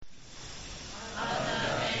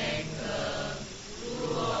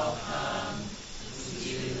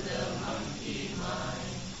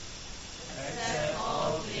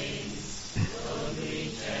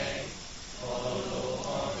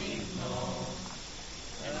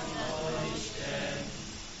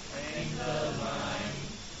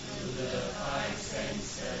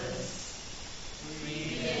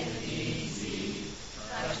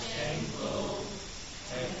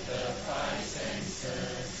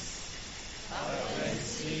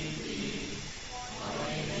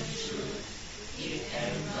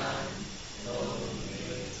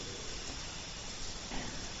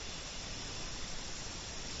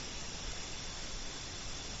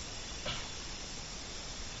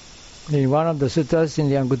In one of the suttas in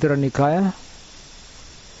the Anguttara Nikaya,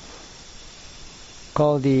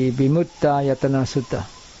 called the Vimutta Yatana Sutta,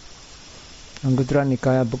 Anguttara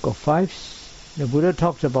Nikaya, Book of Fives, the Buddha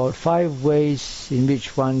talks about 5 ways in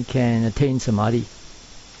which one can attain samadhi.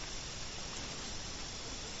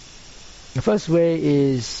 The first way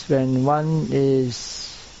is when one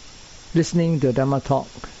is listening to a Dhamma talk.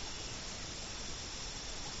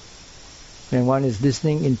 When one is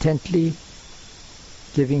listening intently,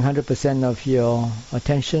 giving 100% of your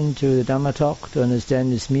attention to the Dhamma talk to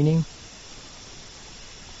understand its meaning.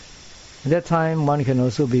 At that time, one can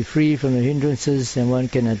also be free from the hindrances and one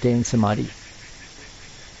can attain samadhi.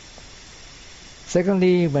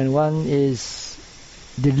 Secondly, when one is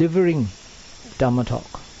delivering Dhamma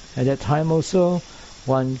talk, at that time also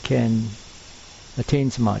one can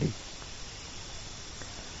attain samadhi.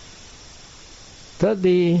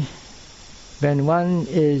 Thirdly, when one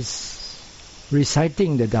is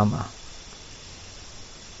reciting the Dhamma,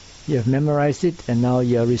 you have memorized it and now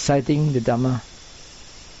you are reciting the Dhamma,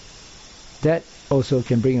 that also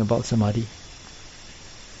can bring about samadhi.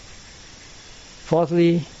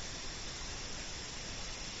 Fourthly,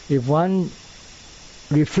 if one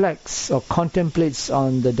reflects or contemplates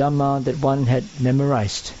on the Dhamma that one had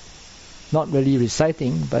memorized, not really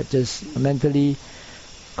reciting but just mentally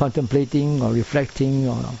contemplating or reflecting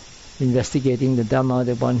or investigating the Dhamma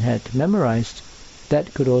that one had memorized,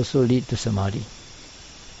 that could also lead to samadhi.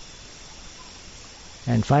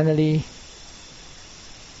 And finally,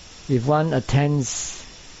 if one attends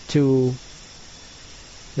to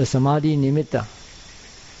the samadhi nimitta,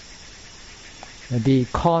 the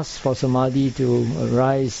cause for samadhi to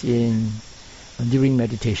arise during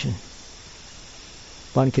meditation,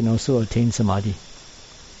 one can also attain samadhi.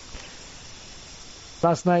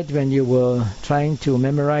 Last night when you were trying to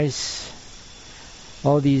memorize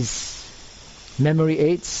all these memory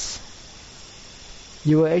aids,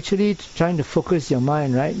 you were actually trying to focus your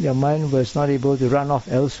mind, right? Your mind was not able to run off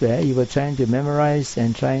elsewhere. You were trying to memorize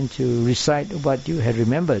and trying to recite what you had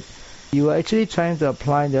remembered. You were actually trying to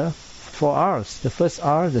apply the 4 R's. The first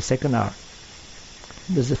R, the second R.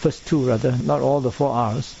 There's the first 2 rather, not all the 4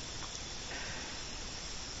 R's.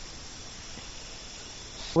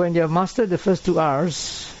 When you have mastered the first 2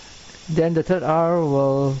 R's, then the third R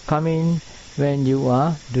will come in when you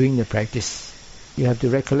are doing the practice. You have to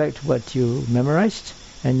recollect what you memorized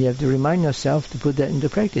and you have to remind yourself to put that into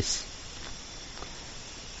practice.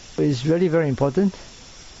 It's really very important.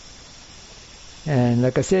 And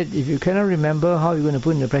like I said, if you cannot remember how you're going to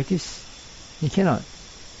put into practice, you cannot.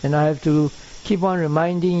 And I have to keep on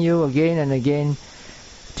reminding you again and again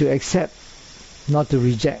to accept, not to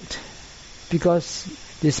reject. Because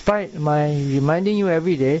despite my reminding you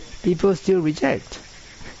every day, people still reject.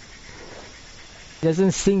 It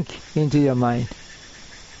doesn't sink into your mind.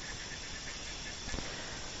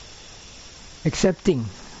 Accepting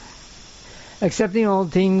all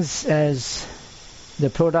things as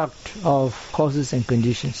the product of causes and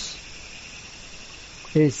conditions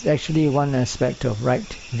is actually one aspect of right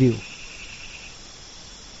view.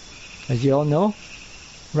 As you all know,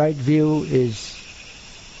 right view is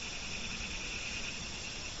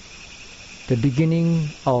the beginning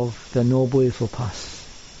of the Noble Eightfold Path.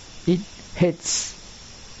 It heads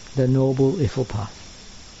the Noble Eightfold Path.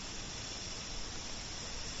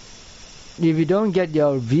 If you don't get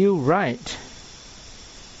your view right,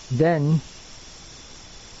 then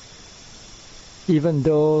even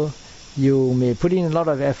though you may put in a lot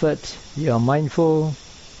of effort, you are mindful,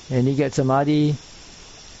 and you get samadhi,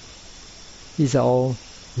 these are all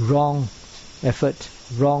wrong effort,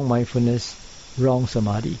 wrong mindfulness, wrong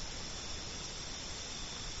samadhi.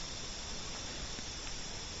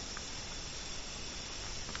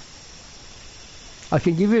 I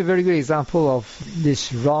can give you a very good example of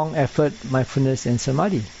this wrong effort, mindfulness and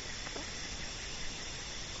samadhi.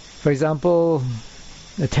 For example,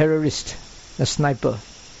 a terrorist, a sniper.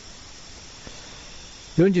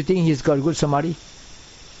 Don't you think he's got good samadhi?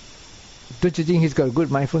 Don't you think he's got good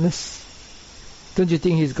mindfulness? Don't you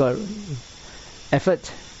think he's got effort?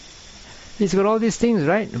 He's got all these things,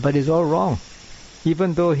 right? But it's all wrong.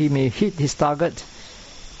 Even though he may hit his target,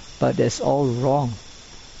 but that's all wrong.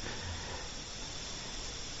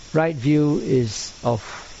 Right view is of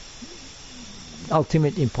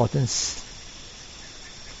ultimate importance.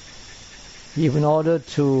 If in order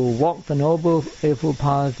to walk the Noble Eightfold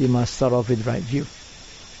Path, you must start off with right view.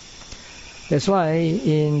 That's why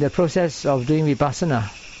in the process of doing Vipassana,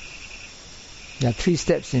 there are 3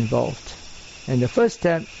 steps involved. And the first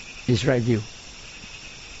step is right view.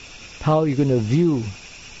 How you're going to view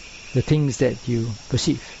the things that you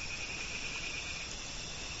perceive.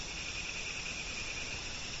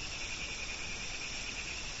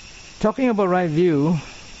 Talking about right view,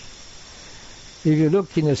 if you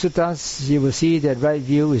look in the suttas, you will see that right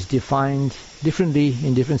view is defined differently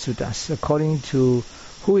in different suttas according to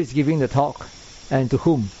who is giving the talk and to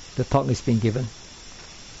whom the talk is being given.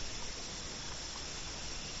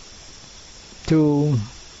 To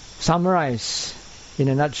summarize in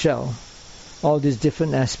a nutshell all these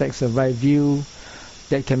different aspects of right view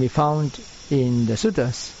that can be found in the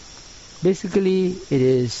suttas, basically it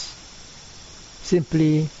is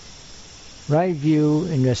simply right view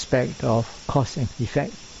in respect of cause and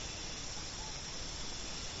effect.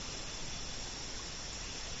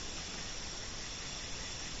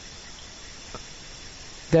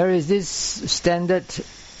 There is this standard,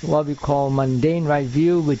 what we call mundane right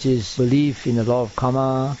view, which is belief in the law of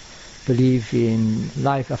karma, belief in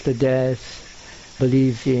life after death,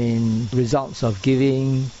 belief in results of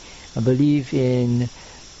giving, a belief in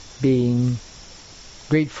being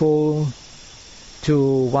grateful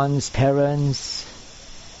to one's parents,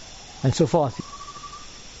 and so forth.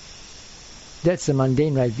 That's the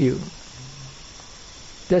mundane right view.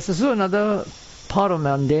 There's also another part of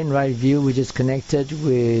mundane right view which is connected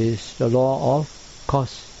with the law of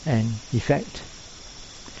cause and effect.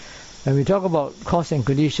 When we talk about cause and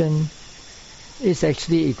condition, it's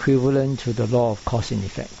actually equivalent to the law of cause and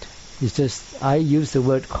effect. It's just I use the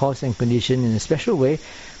word cause and condition in a special way.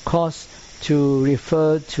 Cause to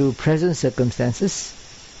refer to present circumstances,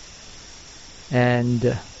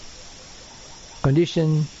 and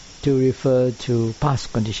condition to refer to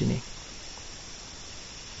past conditioning.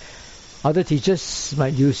 Other teachers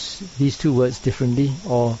might use these two words differently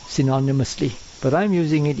or synonymously, but I'm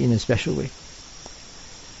using it in a special way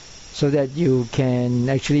so that you can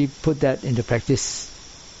actually put that into practice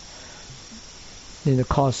in the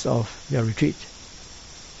course of your retreat.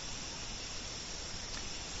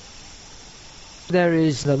 There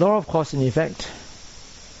is the law of cause and effect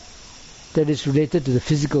that is related to the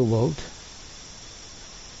physical world,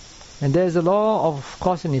 and there is the law of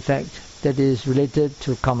cause and effect that is related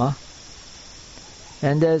to karma,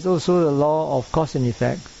 and there is also the law of cause and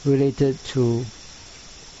effect related to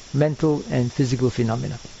mental and physical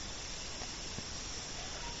phenomena.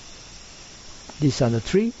 These are the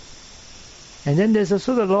three. And then there's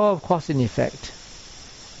also the law of cause and effect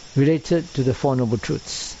related to the Four Noble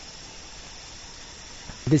Truths.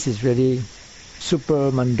 This is really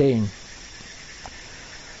super mundane.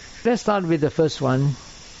 Let's start with the first one,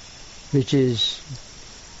 which is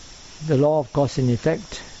the law of cause and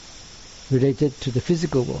effect related to the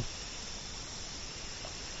physical world.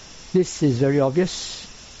 This is very obvious.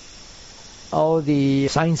 All the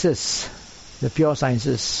sciences, the pure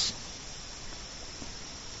sciences,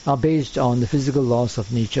 are based on the physical laws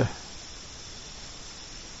of nature.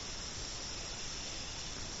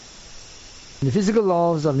 The physical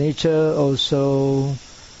laws of nature also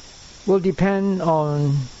will depend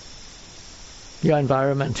on your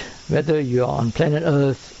environment, whether you are on planet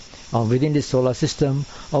Earth or within this solar system,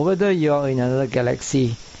 or whether you are in another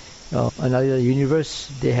galaxy or another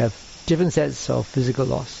universe. They have different sets of physical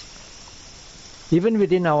laws. Even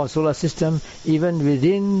within our solar system, even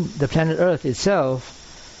within the planet Earth itself,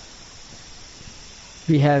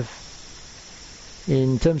 we have,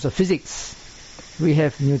 in terms of physics, we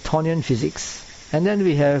have Newtonian physics, and then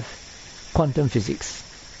we have quantum physics.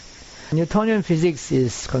 Newtonian physics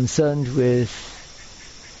is concerned with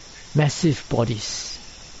massive bodies,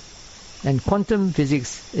 and quantum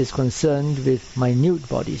physics is concerned with minute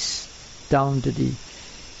bodies, down to the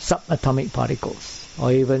subatomic particles,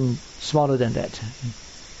 or even smaller than that.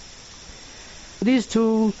 These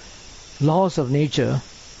two laws of nature,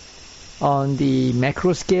 on the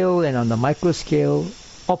macro scale and on the micro scale,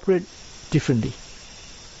 operate differently.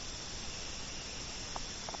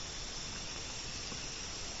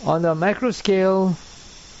 On the macro scale,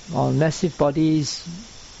 on massive bodies,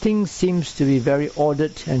 things seems to be very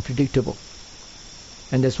ordered and predictable,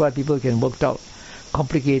 and that's why people can work out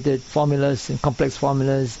complicated formulas and complex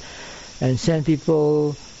formulas and send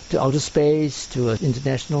people to outer space, to an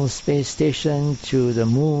international space station, to the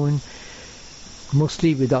moon,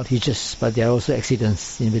 mostly without hitches, but there are also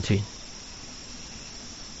accidents in between.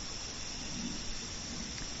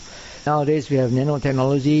 Nowadays we have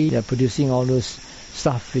nanotechnology. They are producing all those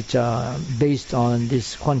stuff which are based on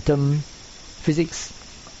this quantum physics.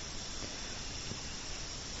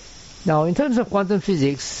 Now, in terms of quantum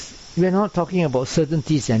physics, we are not talking about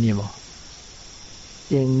certainties anymore.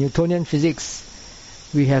 In Newtonian physics,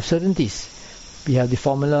 we have certainties. We have the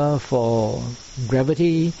formula for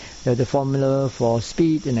gravity, we have the formula for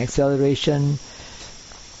speed and acceleration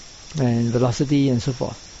and velocity and so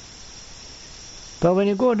forth. But when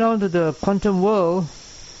you go down to the quantum world,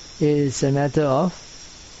 it's a matter of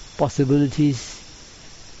possibilities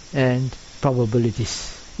and probabilities.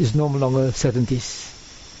 It's no longer certainties.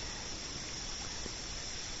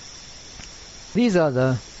 These are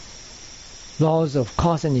the laws of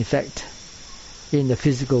cause and effect in the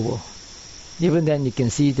physical world. Even then you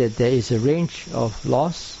can see that there is a range of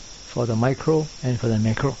laws for the micro and for the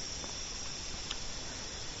macro.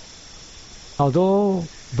 Although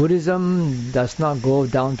Buddhism does not go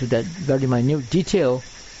down to that very minute detail,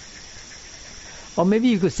 or maybe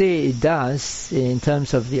you could say it does in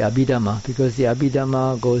terms of the Abhidhamma, because the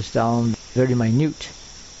Abhidhamma goes down very minute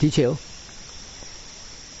detail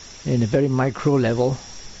in a very micro level.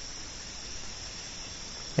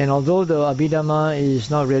 And although the Abhidhamma is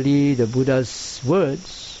not really the Buddha's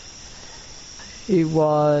words, it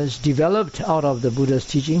was developed out of the Buddha's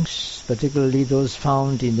teachings, particularly those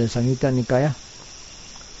found in the Samyutta Nikaya.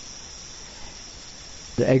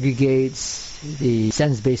 The aggregates, the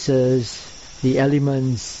sense bases, the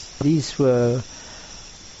elements, these were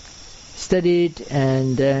studied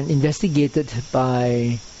and then investigated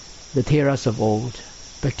by the Theras of old,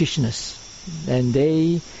 practitioners. And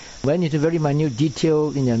they went into very minute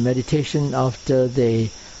detail in their meditation after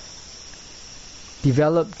they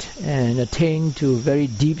developed and attained to very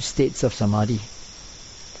deep states of samadhi.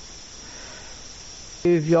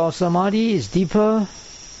 If your samadhi is deeper,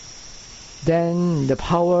 then the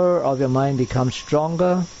power of your mind becomes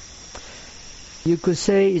stronger. You could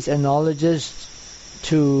say it's analogous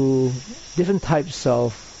to different types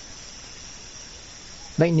of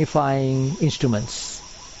magnifying instruments.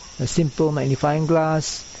 A simple magnifying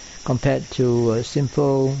glass compared to a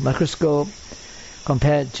simple microscope,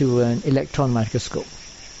 compared to an electron microscope.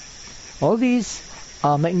 All these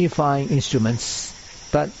are magnifying instruments,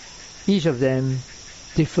 but each of them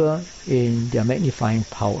differ in their magnifying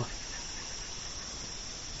power.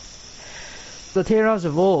 The Theras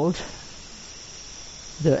of old,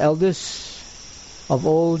 the elders of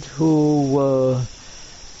old who were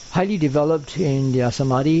highly developed in their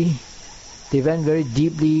samadhi, they went very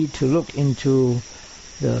deeply to look into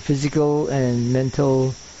the physical and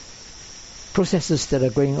mental processes that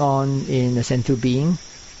are going on in a central being,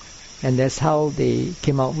 and that's how they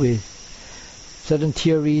came up with certain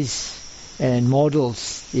theories and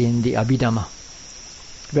models in the Abhidhamma,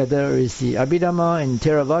 whether it's the Abhidhamma in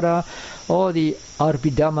Theravada or the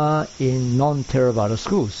Abhidhamma in non-Theravada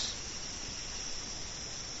schools.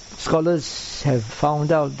 Scholars have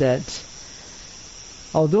found out that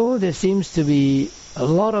although there seems to be a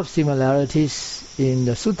lot of similarities in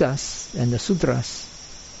the suttas and the sutras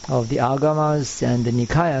of the agamas and the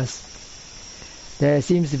nikayas, there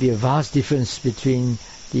seems to be a vast difference between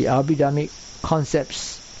the Abhidhamic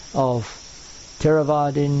concepts of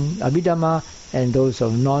Theravadin Abhidhamma and those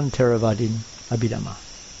of non-Theravadin Abhidhamma,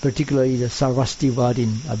 particularly the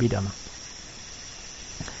Sarvastivadin Abhidhamma.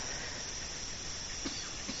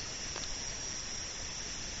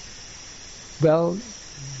 Well,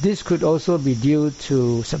 this could also be due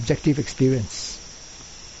to subjective experience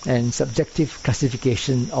and subjective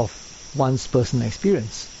classification of one's personal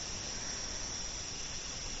experience.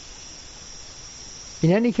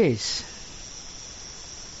 In any case,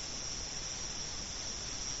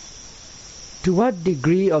 to what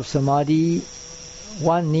degree of samadhi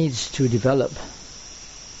one needs to develop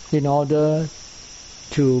in order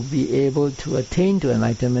to be able to attain to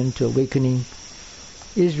enlightenment, to awakening,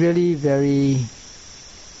 is really very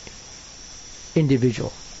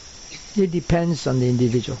individual. It depends on the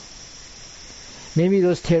individual. Maybe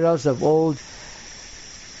those Theras of old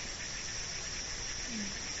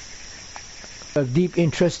have deep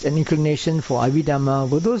interest and inclination for Abhidhamma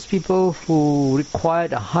were those people who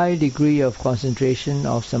required a high degree of concentration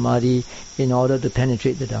of samadhi in order to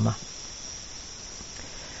penetrate the Dhamma.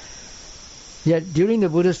 Yet during the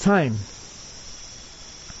Buddha's time,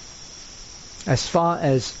 as far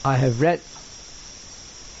as I have read,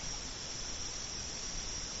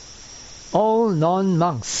 all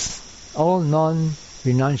non-monks, all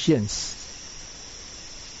non-renunciants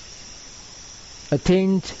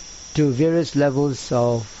attained to various levels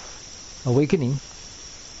of awakening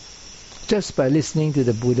just by listening to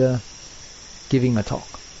the Buddha giving a talk.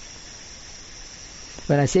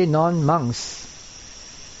 When I say non-monks,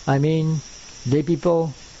 I mean lay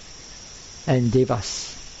people and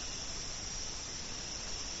devas.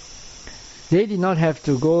 They did not have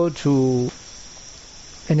to go to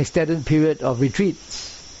an extended period of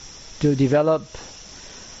retreats to develop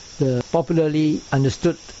the popularly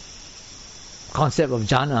understood concept of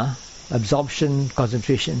jhana, absorption,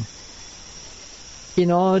 concentration,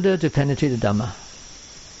 in order to penetrate the Dhamma.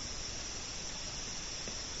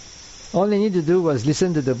 All they need to do was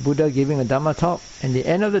listen to the Buddha giving a Dhamma talk, and at the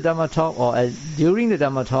end of the Dhamma talk, or during the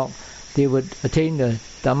Dhamma talk, they would attain the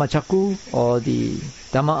Dhamma Chakku or the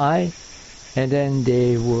Dhamma Eye, and then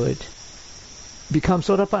they would become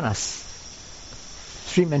Sotapannas,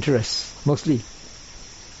 stream enterers, mostly.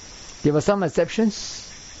 There were some exceptions,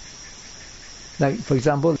 like for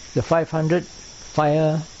example, the 500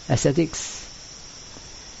 fire ascetics.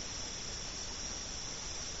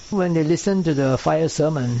 When they listened to the fire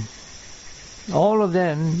sermon, all of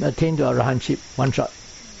them attained to arahantship one shot.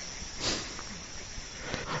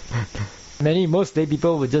 Most lay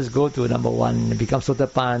people would just go to number one and become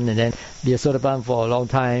Sotapan and then be a Sotapan for a long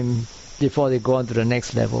time before they go on to the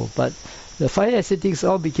next level. But the fire ascetics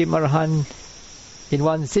all became Arahant in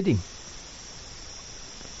one sitting.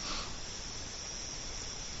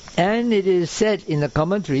 And it is said in the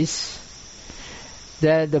commentaries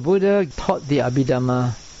that the Buddha taught the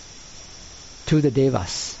Abhidhamma to the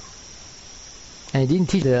Devas. And he didn't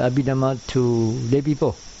teach the Abhidhamma to lay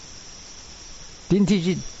people. Didn't teach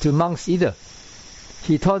it to monks either.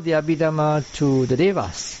 He taught the Abhidhamma to the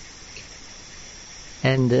Devas.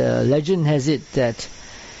 And the legend has it that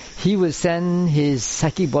he would send his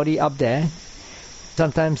psychic body up there.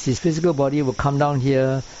 Sometimes his physical body will come down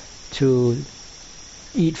here to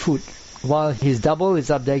eat food, while his double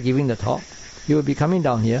is up there giving the talk. He would be coming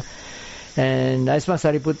down here, and Aisma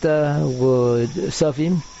Sariputta would serve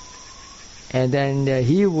him, and then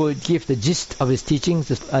he would give the gist of his teachings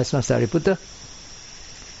to Aisma Sariputta.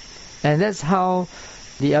 And that's how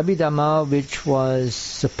the Abhidhamma, which was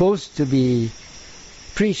supposed to be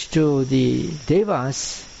preached to the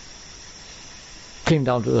Devas, came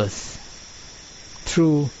down to earth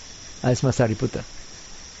through Aisma Sariputta.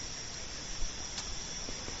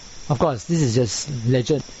 Of course, this is just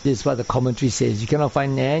legend. This is what the commentary says. You cannot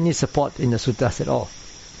find any support in the suttas at all.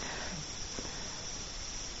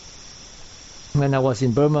 When I was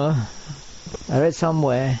in Burma, I read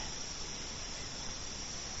somewhere,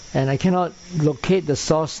 and I cannot locate the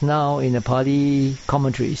source now in the Pali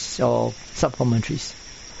commentaries or sub-commentaries.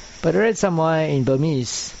 But I read somewhere in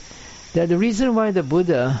Burmese that the reason why the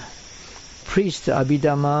Buddha preached the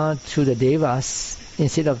Abhidhamma to the Devas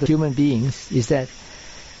instead of the human beings is that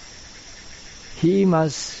he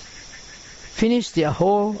must finish their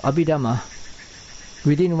whole Abhidhamma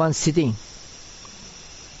within one sitting.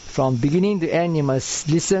 From beginning to end, you must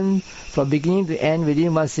listen from beginning to end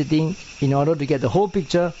within one sitting in order to get the whole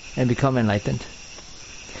picture and become enlightened.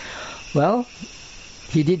 Well,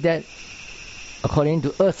 he did that according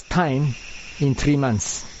to Earth time in 3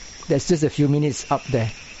 months. That's just a few minutes up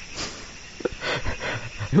there.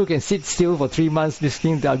 Who can sit still for 3 months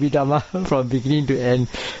listening to Abhidhamma from beginning to end?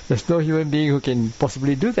 There's no human being who can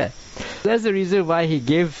possibly do that. That's the reason why he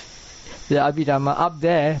gave the Abhidhamma up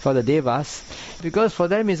there for the Devas, because for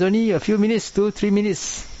them it's only a few minutes, 2-3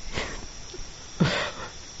 minutes.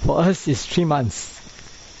 For us it's 3 months.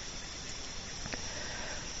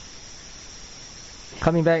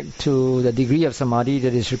 Coming back to the degree of samadhi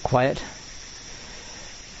that is required.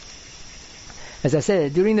 As I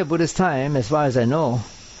said, during the Buddha's time, as far as I know,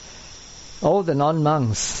 all the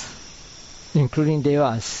non-monks, including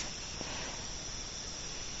Devas,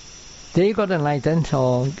 they got enlightened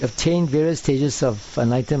or obtained various stages of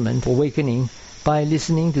enlightenment, awakening, by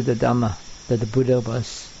listening to the Dhamma that the Buddha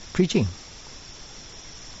was preaching.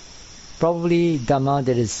 Probably Dhamma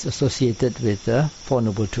that is associated with the Four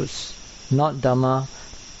Noble Truths, not Dhamma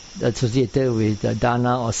associated with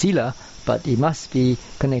Dana or Sila, but it must be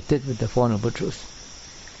connected with the Four Noble Truths.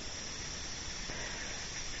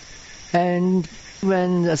 And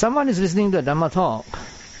when someone is listening to a Dhamma talk,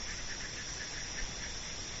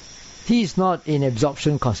 he is not in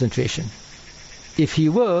absorption concentration. If he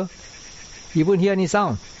were, he wouldn't hear any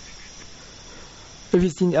sound. If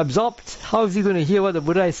he's absorbed, how is he going to hear what the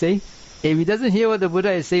Buddha is saying? If he doesn't hear what the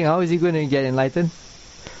Buddha is saying, how is he going to get enlightened?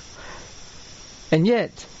 And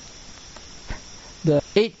yet, the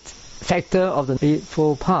 8th factor of the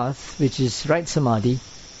Eightfold Path, which is right samadhi,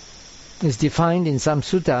 is defined in some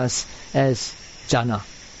suttas as jhana.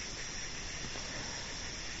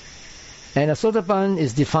 And a Sotapan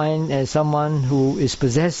is defined as someone who is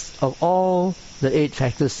possessed of all the 8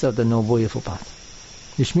 factors of the Noble Eightfold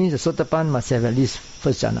Path, which means a Sotapan must have at least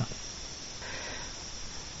first jhana.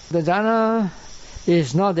 The jhana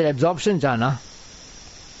is not the absorption jhana.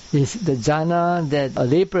 It's the jhana that a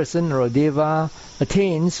layperson or a deva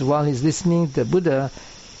attains while he's listening to the Buddha.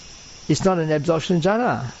 It's not an absorption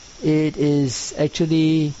jhana. It is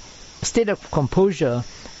actually a state of composure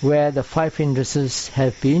where the 5 hindrances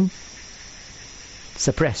have been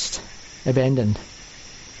suppressed, abandoned,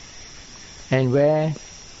 and where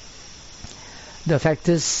the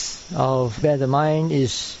factors of where the mind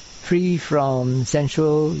is free from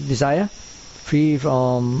sensual desire, free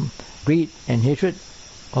from greed and hatred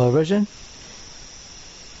or aversion.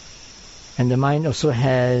 And the mind also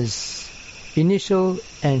has initial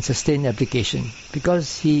and sustained application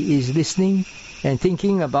because he is listening and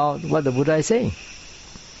thinking about what the Buddha is saying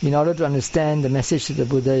in order to understand the message that the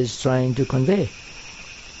Buddha is trying to convey.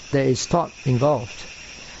 There is thought involved.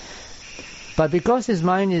 But because his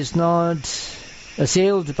mind is not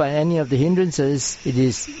assailed by any of the hindrances,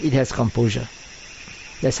 it has composure.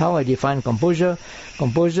 That's how I define composure.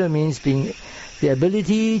 Composure means being the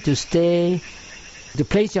ability to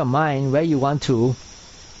place your mind where you want to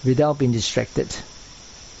without being distracted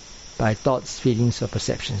by thoughts, feelings or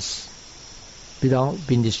perceptions, without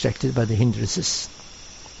being distracted by the hindrances.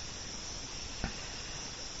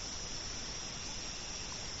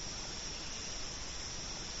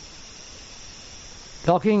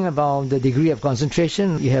 Talking about the degree of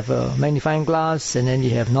concentration, you have a magnifying glass and then you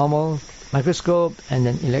have normal microscope and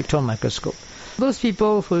then electron microscope. Those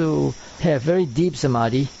people who have very deep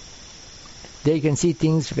samadhi, they can see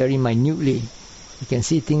things very minutely. You can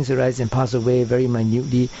see things arise and pass away very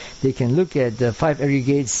minutely. They can look at the five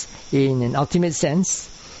aggregates in an ultimate sense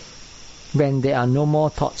when there are no more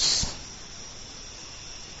thoughts.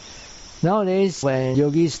 Nowadays, when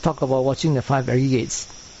yogis talk about watching the five aggregates,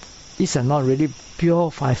 these are not really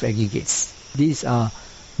pure five aggregates. These are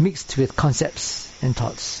mixed with concepts and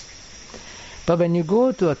thoughts. But when you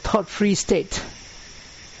go to a thought-free state,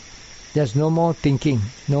 there's no more thinking,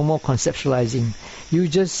 no more conceptualizing. You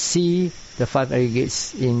just see the five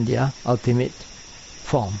aggregates in their ultimate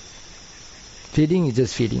form. Feeling is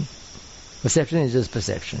just feeling. Perception is just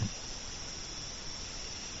perception.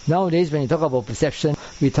 Nowadays, when you talk about perception,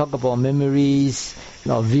 we talk about memories,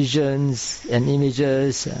 visions and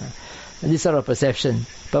images, this sort of perception.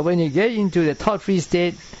 But when you get into the thought-free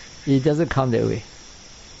state, it doesn't come that way.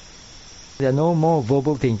 There are no more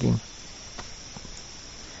verbal thinking.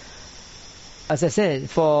 As I said,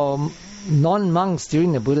 for non-monks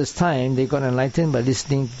during the Buddha's time, they got enlightened by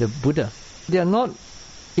listening to the Buddha. They are not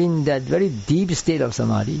in that very deep state of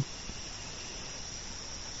samadhi.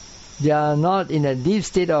 They are not in a deep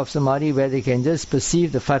state of samadhi where they can just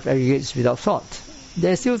perceive the five aggregates without thought.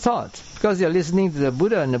 They are still thought because they are listening to the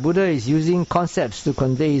Buddha, and the Buddha is using concepts to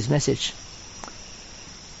convey his message.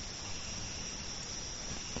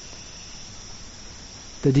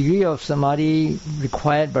 The degree of samadhi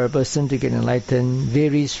required by a person to get enlightened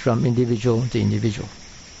varies from individual to individual.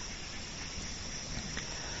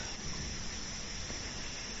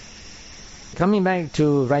 Coming back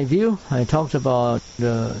to right view, I talked about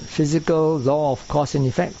the physical law of cause and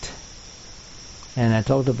effect. And I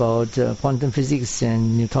talked about quantum physics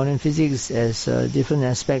and Newtonian physics as different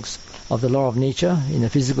aspects of the law of nature in the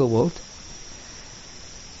physical world.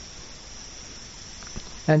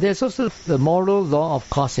 And there's also the moral law of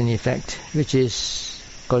cause and effect, which is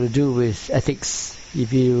got to do with ethics.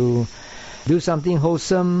 If you do something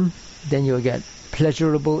wholesome, then you'll get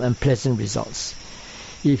pleasurable and pleasant results.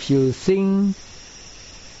 If you think,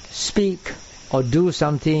 speak, or do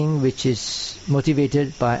something which is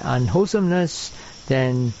motivated by unwholesomeness,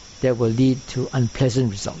 then that will lead to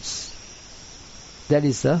unpleasant results. That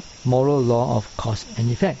is the moral law of cause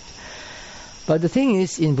and effect. But the thing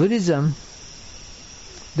is, in Buddhism,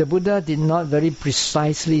 the Buddha did not very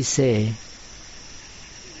precisely say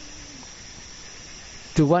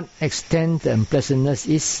to what extent the unpleasantness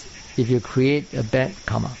is if you create a bad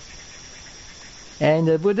karma. And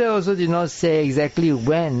the Buddha also did not say exactly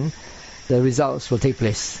when the results will take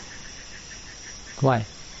place. Why?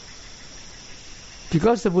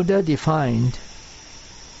 Because the Buddha defined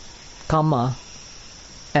karma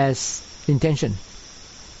as intention.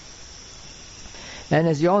 And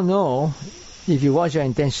as you all know, if you watch your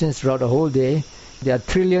intentions throughout the whole day, there are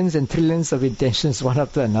trillions and trillions of intentions one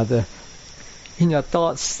after another. In your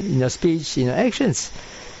thoughts, in your speech, in your actions.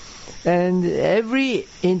 And every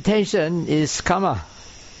intention is karma.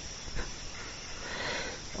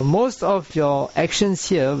 Most of your actions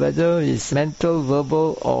here, whether it's mental,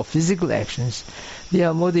 verbal or physical actions, they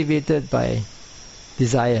are motivated by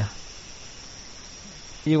desire.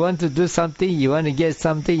 You want to do something, you want to get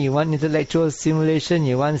something, you want intellectual stimulation,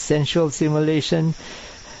 you want sensual stimulation,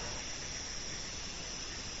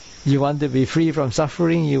 you want to be free from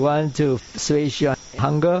suffering, you want to assuage your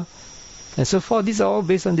hunger, and so forth. These are all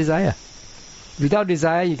based on desire. Without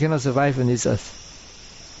desire, you cannot survive on this earth.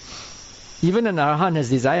 Even an arahant has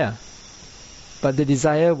desire, but the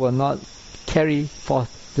desire will not carry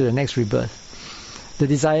forth to the next rebirth. The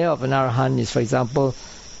desire of an arahant is, for example,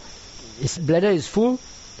 his bladder is full,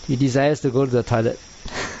 he desires to go to the toilet.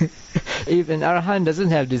 If an arahant doesn't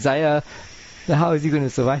have desire, then how is he going to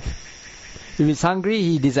survive? If he's hungry,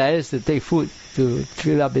 he desires to take food to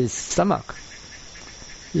fill up his stomach.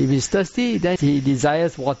 If he's thirsty, then he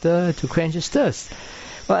desires water to quench his thirst.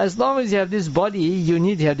 But as long as you have this body, you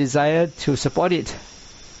need to have desire to support it.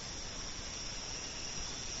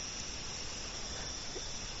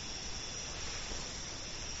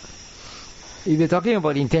 If you're talking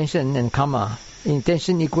about intention and karma,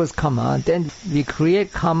 intention equals karma, then we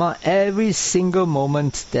create karma every single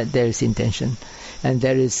moment that there is intention. And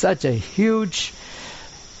there is such a huge,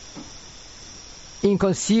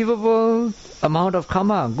 inconceivable amount of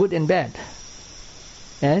karma, good and bad,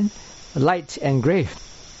 and light and grey.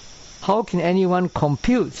 How can anyone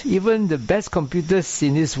compute? Even the best computers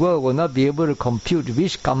in this world will not be able to compute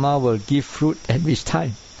which karma will give fruit at which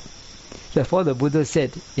time. Therefore the Buddha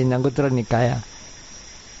said in Anguttara Nikaya,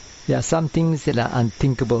 there are some things that are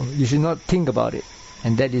unthinkable. You should not think about it.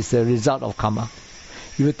 And that is the result of karma.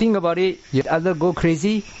 If you think about it, you'd either go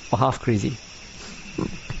crazy or half crazy.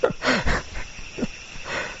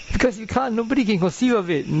 Because you can't, nobody can conceive of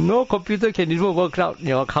it. No computer can even work out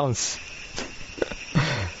your accounts.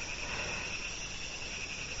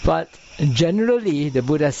 But generally, the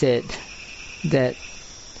Buddha said that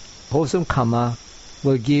wholesome karma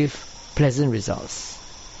will give pleasant results,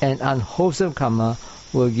 and unwholesome karma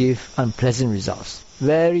will give unpleasant results.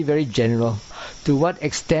 Very, very general. To what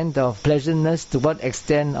extent of pleasantness, to what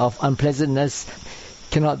extent of unpleasantness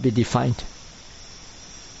cannot be defined.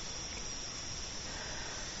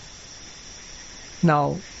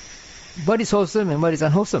 Now, what is wholesome and what is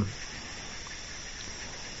unwholesome?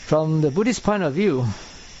 From the Buddhist point of view,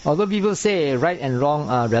 although people say right and wrong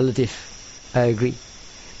are relative, I agree.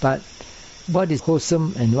 But what is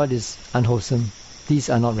wholesome and what is unwholesome, these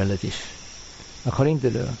are not relative. According to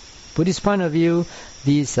the Buddhist point of view,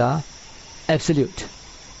 these are absolute.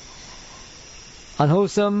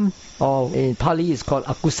 Unwholesome, or in Pali is called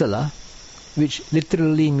akusala, which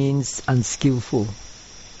literally means unskillful.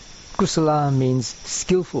 Kusala means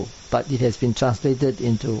skillful, but it has been translated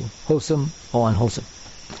into wholesome or unwholesome.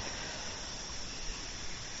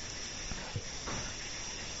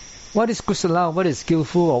 What is kusala, what is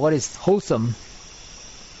skillful, or what is wholesome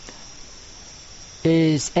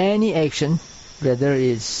is any action, whether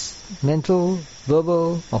it's mental,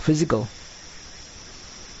 verbal, or physical,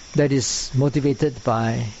 that is motivated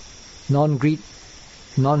by non-greed,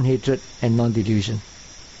 non-hatred, and non-delusion.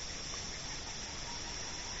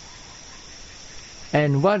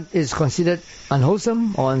 And what is considered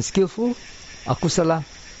unwholesome or unskillful, akusala,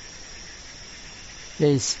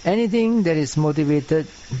 is anything that is motivated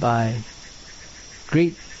by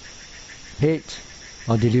greed, hate,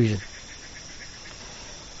 or delusion.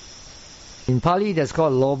 In Pali, that's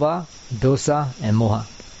called lobha, dosa, and moha.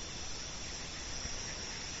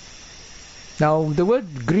 Now, the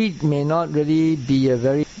word greed may not really be a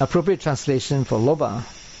very appropriate translation for lobha,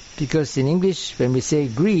 because in English, when we say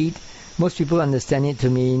greed, most people understand it to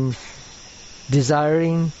mean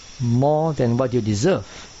desiring more than what you deserve.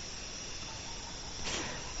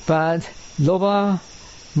 But lobha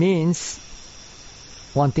means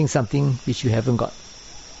wanting something which you haven't got.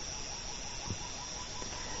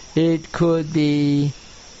 It could be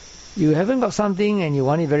you haven't got something and you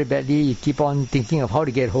want it very badly, you keep on thinking of how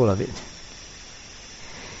to get hold of it.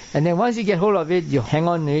 And then once you get hold of it, you hang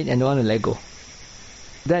on to it and don't want to let go.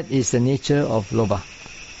 That is the nature of lobha.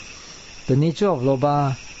 The nature of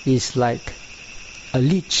lobha is like a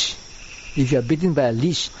leech. If you are bitten by a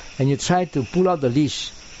leech and you try to pull out the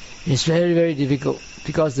leash, it's very, very difficult,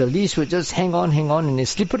 because the leash will just hang on, and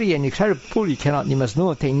it's slippery, and you try to pull, you cannot. You must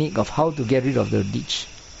know a technique of how to get rid of the leash.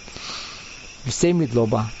 The same with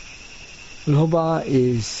lobha. Lobha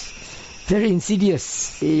is very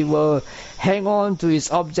insidious. It will hang on to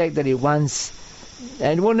its object that it wants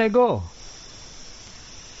and won't let go.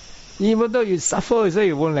 Even though you suffer, so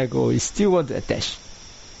you won't let go. You still want to attach.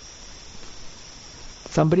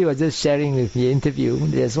 Somebody was just sharing with me, interview.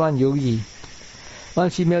 There's one yogi, one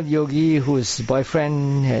female yogi whose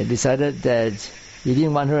boyfriend had decided that he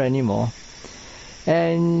didn't want her anymore.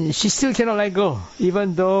 And she still cannot let go,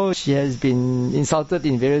 even though she has been insulted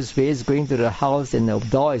in various ways, going to the house and the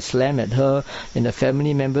door is slammed at her, and the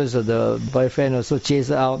family members of the boyfriend also chase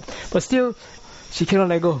her out. But still, she cannot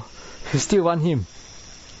let go. She still want him.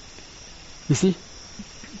 You see?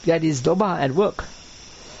 That is lobha at work.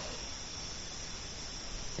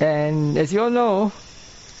 And as you all know,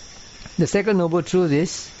 the second noble truth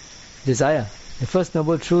is desire. The first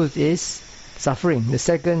noble truth is suffering. The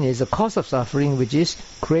second is the cause of suffering, which is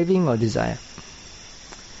craving or desire.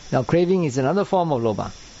 Now, craving is another form of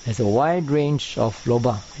lobha. There's a wide range of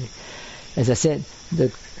lobha. As I said,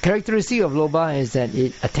 the characteristic of lobha is that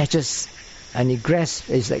it attaches and it grasps.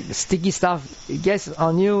 It's like sticky stuff. It gets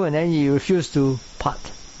on you and then you refuse to part.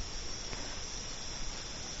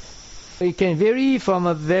 It can vary from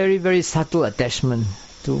a very, very subtle attachment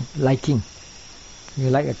to liking. You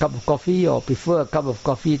like a cup of coffee or prefer a cup of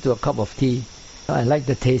coffee to a cup of tea. I like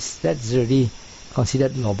the taste. That's really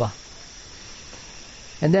considered lobha.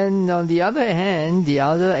 And then on the other hand, the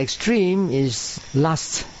other extreme is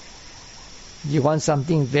lust. You want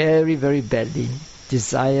something very, very badly.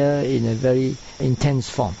 Desire in a very intense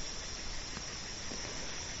form.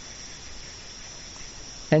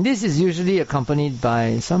 And this is usually accompanied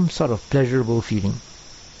by some sort of pleasurable feeling.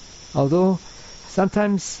 Although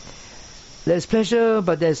sometimes there's pleasure,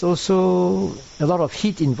 but there's also a lot of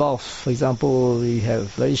heat involved. For example, you have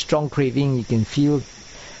very strong craving. You can feel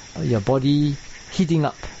your body heating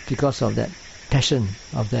up because of that passion,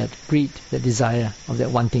 of that greed, that desire, of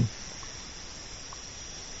that wanting.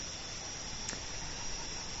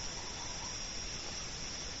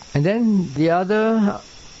 And then the other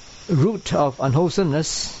root of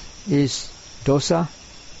unwholesomeness is dosa,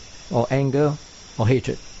 or anger, or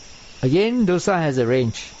hatred. Again, dosa has a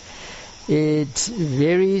range. It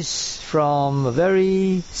varies from a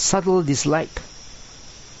very subtle dislike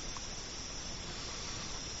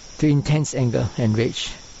to intense anger and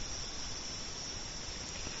rage.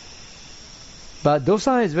 But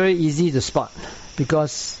dosa is very easy to spot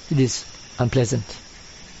because it is unpleasant.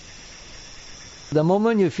 The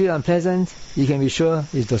moment you feel unpleasant, you can be sure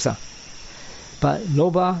it's dosa. But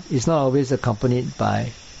lobha is not always accompanied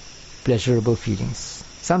by pleasurable feelings.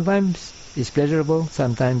 Sometimes it's pleasurable,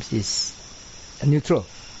 sometimes it's neutral.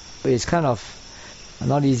 It's kind of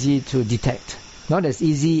not easy to detect. Not as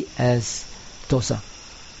easy as dosa.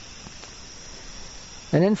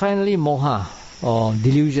 And then finally, moha, or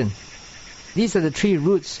delusion. These are the three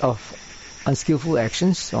roots of unskillful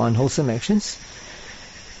actions or unwholesome actions,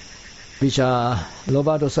 which are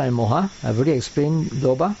lobha, dosa and moha. I've already explained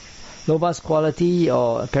lobha. Lobha's quality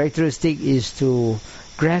or characteristic is to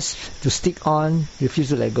grasp, to stick on, refuse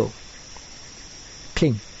to let go.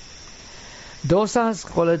 Cling. Dosa's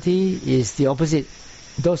quality is the opposite.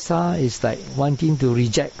 Dosa is like wanting to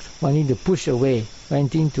reject, wanting to push away,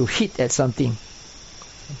 wanting to hit at something.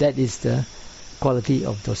 That is the quality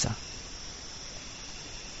of dosa.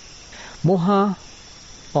 Moha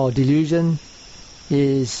or delusion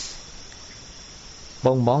is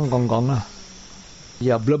bong bong gong gong.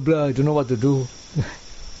 Yeah, blah blah, I don't know what to do.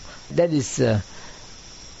 That is the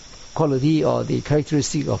quality or the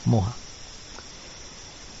characteristic of moha.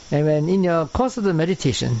 And when in your course of the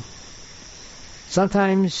meditation,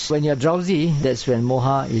 sometimes when you're drowsy, that's when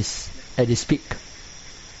moha is at its peak.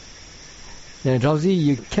 When you're drowsy,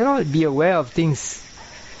 you cannot be aware of things.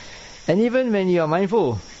 And even when you are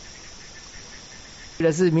mindful, it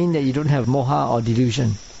doesn't mean that you don't have moha or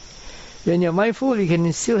delusion. When you're mindful, you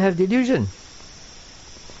can still have delusion.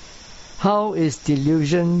 How is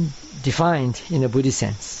delusion defined in a Buddhist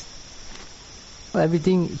sense?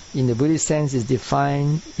 Everything in the Buddhist sense is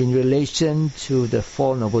defined in relation to the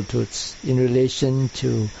Four Noble Truths, in relation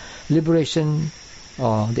to liberation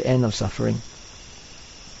or the end of suffering.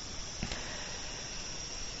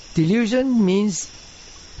 Delusion means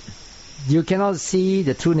you cannot see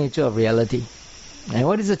the true nature of reality. And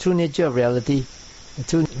what is the true nature of reality? The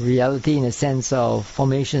true reality in the sense of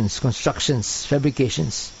formations, constructions,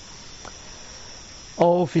 fabrications.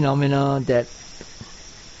 All phenomena that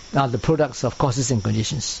are the products of causes and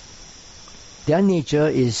conditions. Their nature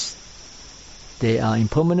is they are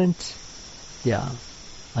impermanent, they are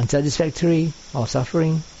unsatisfactory or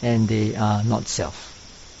suffering, and they are not self.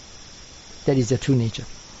 That is their true nature.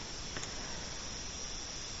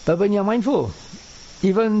 But when you're mindful,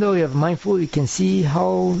 even though you're mindful, you can see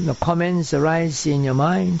how the comments arise in your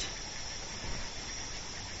mind,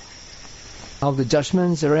 how the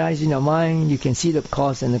judgments arise in your mind. You can see the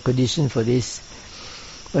cause and the condition for this.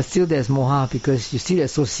 But still there's moha because you still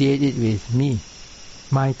associate it with me,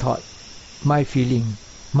 my thought, my feeling,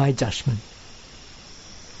 my judgment.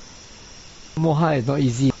 Moha is not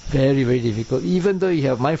easy, very, very difficult. Even though you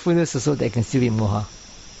have mindfulness also, there can still be moha.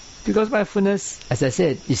 Because mindfulness, as I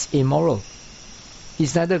said, is amoral.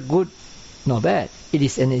 It's neither good nor bad. It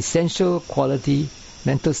is an essential quality,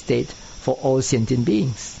 mental state for all sentient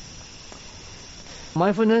beings.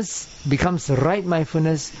 Mindfulness becomes right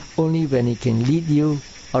mindfulness only when it can lead you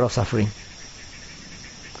out of suffering.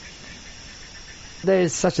 There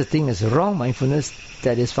is such a thing as wrong mindfulness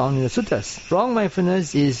that is found in the sutras. Wrong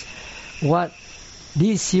mindfulness is what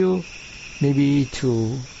leads you maybe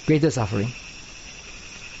to greater suffering.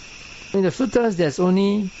 In the sutras, there's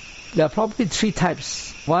only There are probably three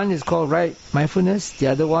types. One is called right mindfulness, the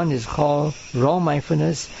other one is called wrong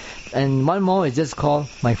mindfulness, and one more is just called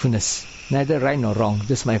mindfulness. Neither right nor wrong,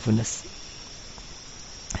 just mindfulness.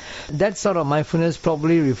 That sort of mindfulness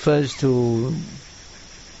probably refers to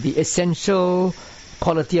the essential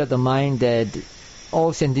quality of the mind that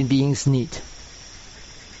all sentient beings need.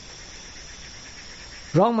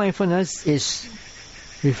 Wrong mindfulness is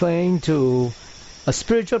referring to a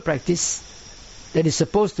spiritual practice that is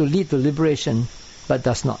supposed to lead to liberation but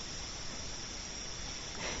does not.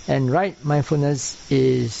 And right mindfulness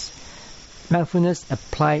is mindfulness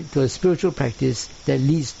applied to a spiritual practice that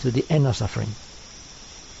leads to the end of suffering.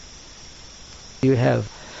 You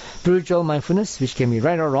have spiritual mindfulness, which can be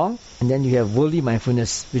right or wrong, and then you have worldly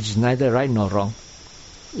mindfulness, which is neither right nor wrong.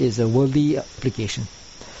 It is a worldly application.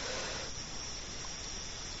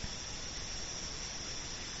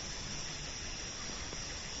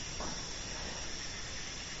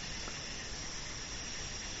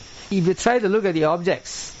 If you try to look at the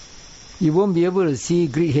objects, you won't be able to see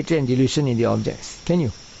greed, hatred and delusion in the objects, can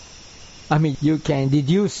you? I mean, you can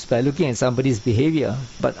deduce by looking at somebody's behavior,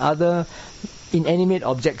 but other inanimate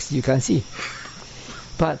objects you can't see.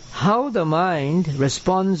 But how the mind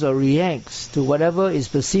responds or reacts to whatever is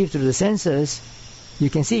perceived through the senses, you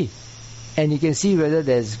can see. And you can see whether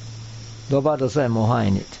there's lobha, dosa and moha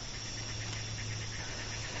in it.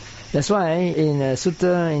 That's why in a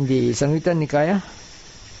sutta in the Samyutta Nikaya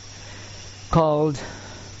called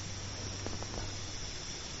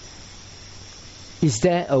Is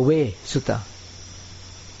There a Way Sutta,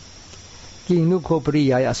 Kinnuko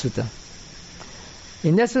Pariyaya Sutta.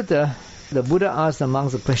 In that sutta, the Buddha asked the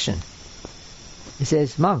monks a question. He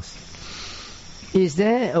says, monks, is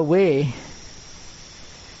there a way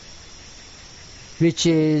which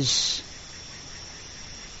is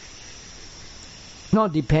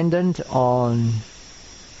not dependent on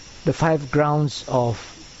the 5 grounds of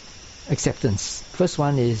acceptance? First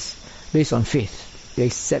one is based on faith. You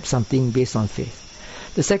accept something based on faith.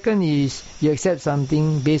 The second is you accept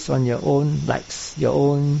something based on your own likes, your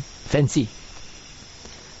own fancy.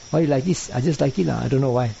 Why you like this? I just like it. I don't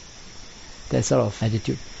know why. That sort of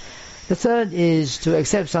attitude. The third is to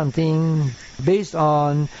accept something based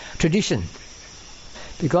on tradition.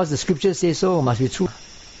 Because the scripture says so, must be true.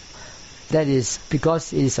 That is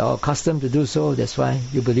because it is our custom to do so, that's why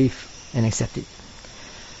you believe and accept it.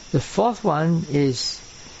 The fourth one is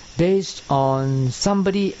based on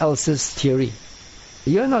somebody else's theory.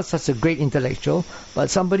 You're not such a great intellectual, but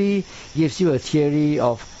somebody gives you a theory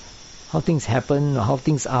of how things happen or how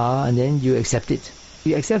things are, and then you accept it.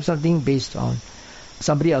 You accept something based on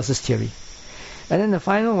somebody else's theory. And then the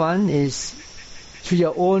final one is through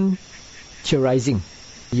your own theorizing.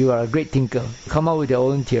 You are a great thinker. Come up with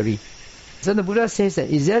your own theory. So the Buddha says that,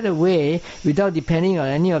 is there a way without depending on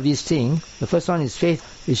any of these things? The first one is faith,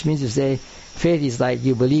 which means to say, faith is like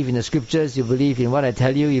you believe in the scriptures, you believe in what I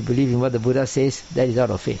tell you, you believe in what the Buddha says. That is out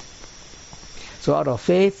of faith. So out of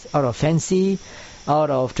faith, out of fancy, out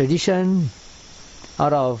of tradition,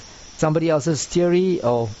 out of somebody else's theory,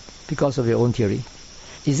 or because of your own theory.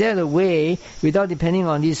 Is there a way, without depending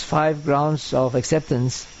on these 5 grounds of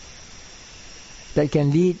acceptance, that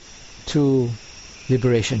can lead to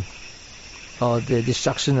liberation or the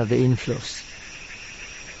destruction of the inflows?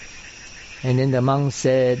 And then the monk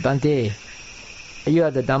said, Bhante, you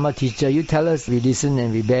are the Dhamma teacher, you tell us, we listen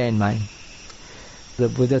and we bear in mind. The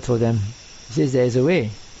Buddha told them, he says, there is a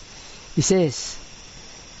way. He says,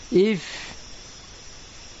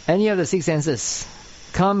 if any of the 6 senses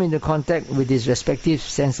come into contact with its respective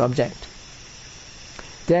sense object,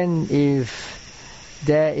 then if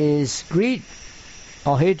there is greed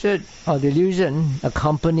or hatred or delusion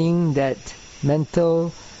accompanying that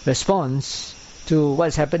mental response to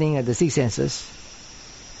what's happening at the 6 senses,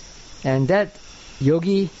 and that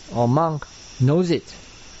yogi or monk knows it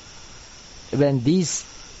when these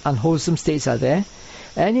unwholesome states are there,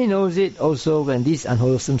 and he knows it also when these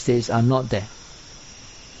unwholesome states are not there.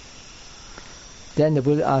 Then the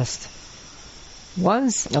Buddha asked,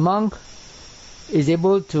 once a monk is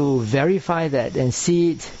able to verify that and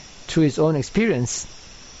see it through his own experience,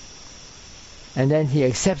 and then he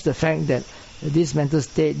accepts the fact that this mental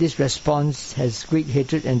state, this response has great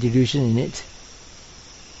hatred and delusion in it,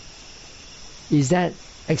 is that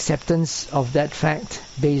acceptance of that fact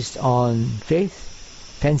based on faith,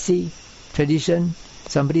 fancy, tradition,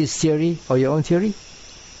 somebody's theory or your own theory?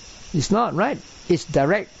 It's not, right? It's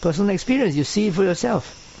direct personal experience. You see it for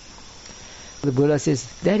yourself. The Buddha says,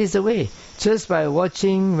 that is the way. Just by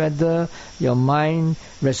watching whether your mind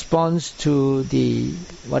responds to the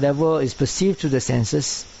whatever is perceived through the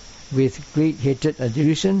senses, with greed, hatred, and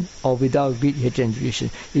delusion, or without greed, hatred, and delusion.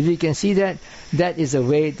 If you can see that, that is a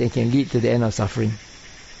way that can lead to the end of suffering.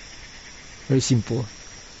 Very simple.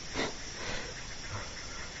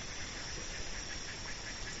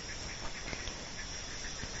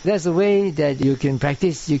 That's the way that you can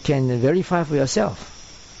practice, you can verify for yourself.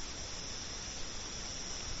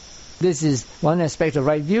 This is one aspect of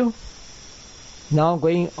right view. Now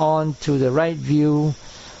going on to the right view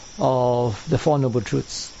of the Four Noble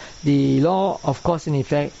Truths. The law of cause and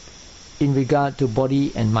effect in regard to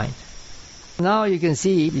body and mind. Now you can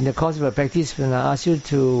see in the course of a practice, when I ask you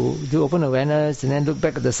to do open awareness and then look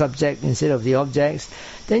back at the subject instead of the objects,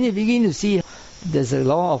 then you begin to see there's a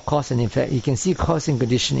law of cause and effect. You can see cause and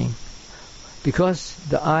conditioning. Because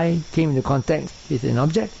the eye came into contact with an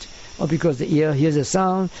object, or because the ear hears a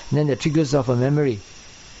sound, and then that triggers off a memory.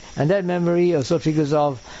 And that memory also triggers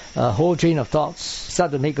off a whole train of thoughts,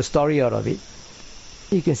 start to make a story out of it.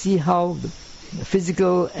 You can see how the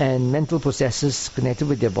physical and mental processes connected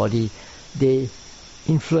with their body, they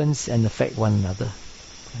influence and affect one another.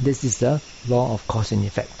 This is the law of cause and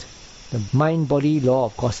effect. The mind-body law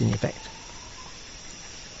of cause and effect.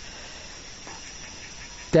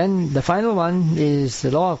 Then the final one is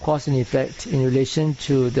the law of cause and effect in relation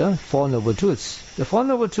to the Four Noble Truths. The Four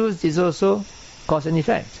Noble Truths is also cause and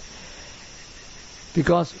effect.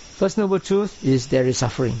 Because first Noble Truth is there is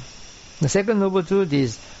suffering. The second Noble Truth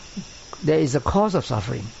is there is a cause of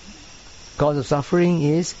suffering. Cause of suffering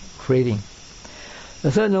is craving.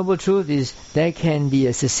 The third Noble Truth is there can be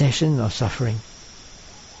a cessation of suffering.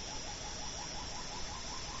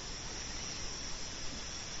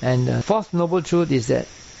 And the fourth Noble Truth is that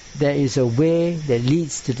there is a way that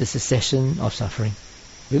leads to the cessation of suffering.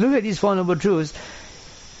 If you look at these Four Noble Truths,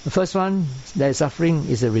 the first one, there is suffering,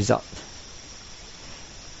 is a result.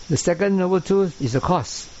 The second Noble Truth is a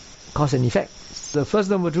cause and effect. The first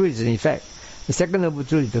Noble Truth is an effect. The second Noble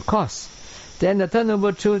Truth is the cause. Then the third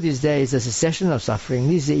Noble Truth is there is a cessation of suffering.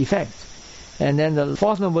 This is the effect. And then the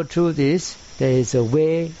fourth Noble Truth is there is a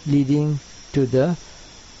way leading to the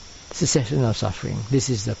cessation of suffering. This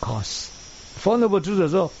is the cause. Four Noble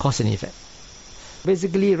Truths also cause and effect.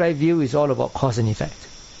 Basically, right view is all about cause and effect.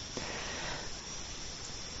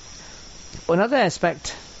 Another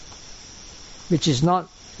aspect which is not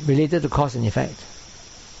related to cause and effect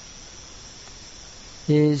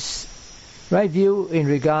is right view in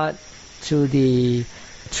regard to the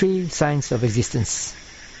three signs of existence.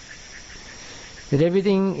 That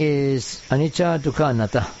everything is anicca, dukkha,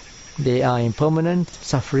 anatta. They are impermanent,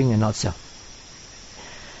 suffering, and not self.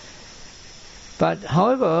 But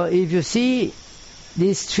however, if you see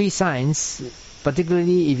these three signs,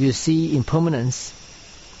 particularly if you see impermanence,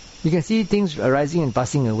 you can see things arising and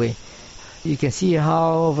passing away. You can see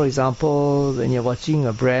how, for example, when you're watching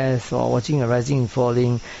a breath or watching a rising and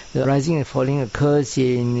falling, the rising and falling occurs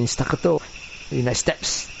in staccato, in like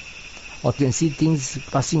steps. Or you can see things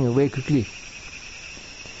passing away quickly.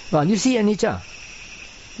 Well, you see anicca.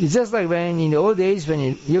 It's just like when in the old days when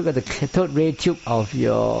you look at the cathode ray tube of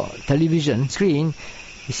your television screen,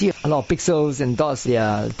 you see a lot of pixels and dots, they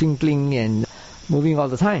are twinkling and moving all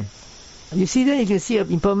the time. You see that, you can see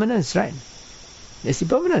impermanence, right? There's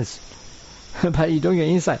impermanence. But you don't get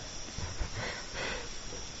insight.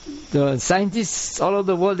 The scientists all over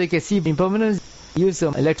the world, they can see impermanence. Use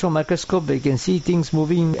an electron microscope, they can see things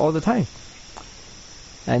moving all the time.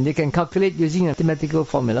 And they can calculate using a mathematical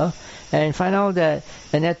formula and find out that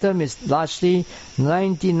an atom is largely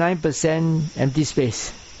 99% empty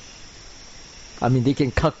space. I mean, they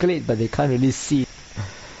can calculate, but they can't really see.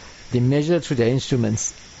 They measure through their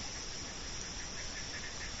instruments.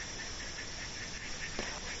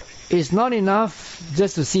 It's not enough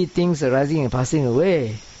just to see things arising and passing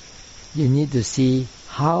away. You need to see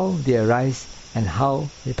how they arise and how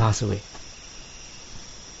they pass away.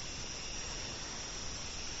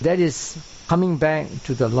 That is coming back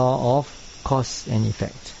to the law of cause and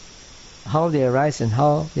effect. How they arise and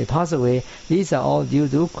how they pass away, these are all due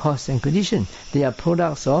to cause and condition. They are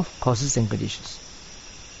products of causes and conditions.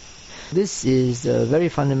 This is a very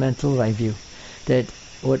fundamental right view, that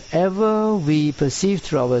whatever we perceive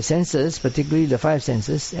through our senses, particularly the five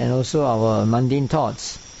senses, and also our mundane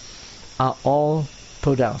thoughts, are all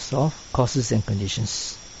products of causes and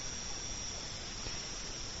conditions.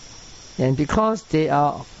 And because they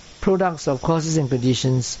are products of causes and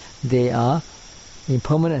conditions, they are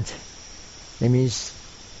impermanent. That means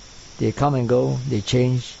they come and go, they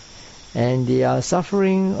change, and they are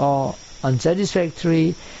suffering or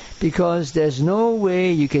unsatisfactory because there's no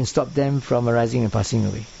way you can stop them from arising and passing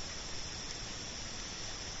away.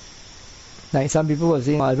 Like some people were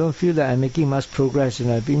saying, I don't feel that I'm making much progress.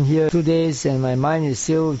 I've been here 2 days and my mind is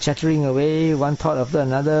still chattering away, one thought after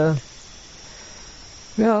another.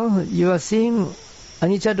 Well, you are seeing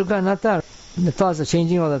anicca, dukkha, anatta. The thoughts are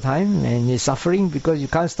changing all the time and you're suffering because you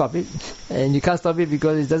can't stop it. And you can't stop it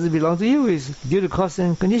because it doesn't belong to you. It's due to cause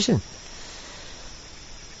and condition.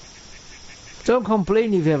 Don't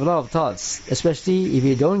complain if you have a lot of thoughts, especially if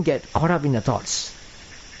you don't get caught up in the thoughts.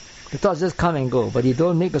 The thoughts just come and go, but you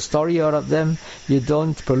don't make a story out of them, you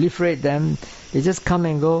don't proliferate them, they just come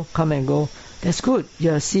and go, come and go. That's good.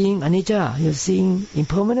 You're seeing anicca, you're seeing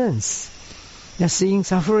impermanence, you're seeing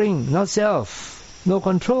suffering, not self, no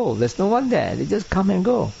control, there's no one there, they just come and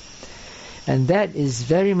go. And that is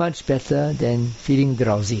very much better than feeling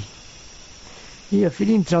drowsy. If you're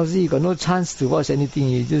feeling drowsy, you got no chance to watch anything,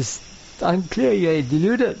 you just unclear, you're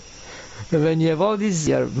deluded. When you have all this,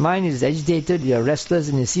 your mind is agitated, you're restless,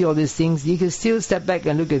 and you see all these things, you can still step back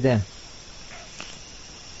and look at them.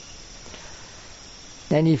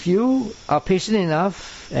 And if you are patient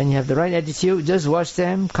enough and you have the right attitude, just watch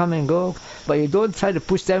them come and go, but you don't try to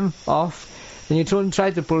push them off, and you don't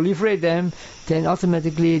try to proliferate them, then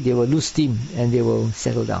automatically they will lose steam and they will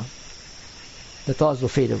settle down. The thoughts will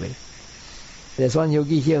fade away. There's one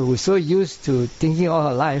yogi here who's so used to thinking all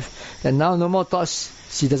her life that now no more thoughts,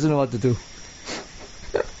 she doesn't know what to do.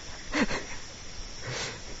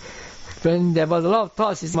 When there was a lot of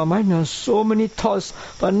thoughts, she said, my mind has so many thoughts,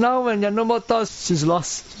 but now when there are no more thoughts, she's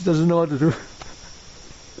lost. She doesn't know what to do.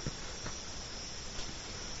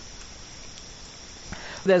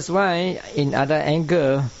 That's why in Ada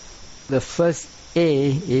Anger, the first A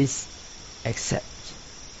is accept.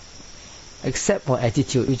 Accept or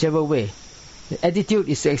attitude, whichever way. The attitude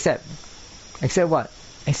is to accept. Accept what?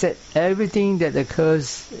 Accept everything that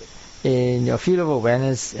occurs in your field of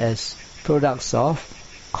awareness as products of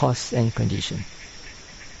cause and condition.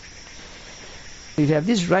 If you have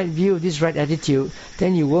this right view, this right attitude,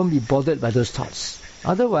 then you won't be bothered by those thoughts.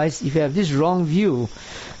 Otherwise, if you have this wrong view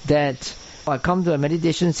that I come to a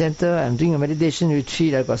meditation center, I'm doing a meditation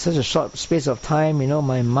retreat, I've got such a short space of time,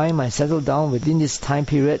 my mind might settle down within this time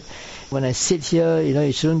period. When I sit here,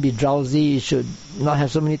 it shouldn't be drowsy, it should not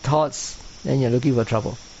have so many thoughts, then you're looking for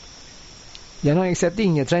trouble. You're not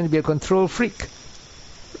accepting, you're trying to be a control freak.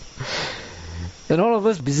 And all of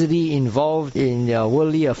us busily involved in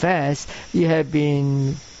worldly affairs, you have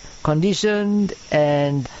been conditioned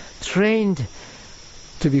and trained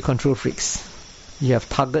to be control freaks. You have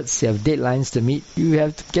targets, you have deadlines to meet. You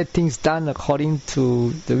have to get things done according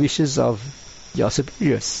to the wishes of your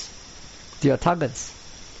superiors, your targets.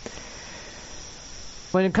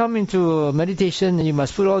 When you come into meditation, you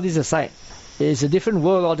must put all this aside. It's a different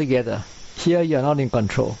world altogether. Here you are not in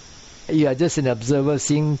control. You are just an observer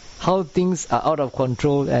seeing how things are out of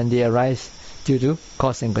control and they arise due to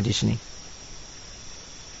cause and conditioning.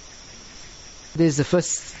 This is the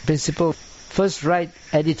first principle. First right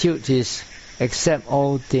attitude is accept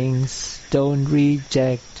all things, don't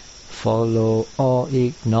reject, follow or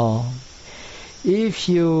ignore. If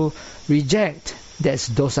you reject, that's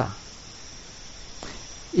dosa.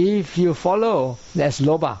 If you follow, that's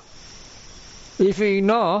lobha. If you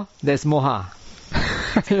ignore, that's moha.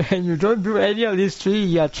 When you don't do any of these three,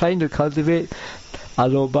 you are trying to cultivate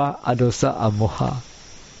alobha, adosa, amoha.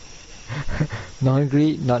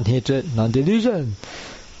 Non-greed, non-hatred, non-delusion.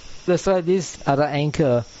 That's why this other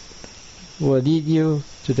anchor will lead you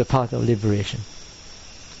to the path of liberation.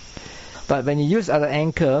 But when you use other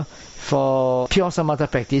anchor for pure samatha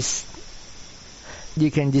practice,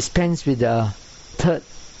 you can dispense with the third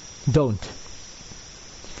don't.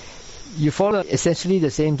 You follow essentially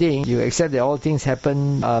the same thing. You accept that all things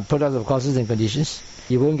happen, products of causes and conditions.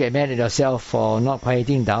 You won't get mad at yourself for not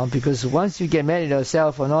quieting down, because once you get mad at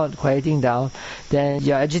yourself for not quieting down, then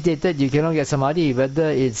you're agitated, you cannot get samadhi, whether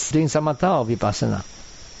it's doing samatha or vipassana.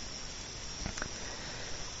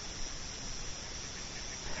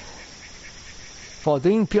 For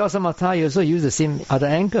doing pure samatha, you also use the same other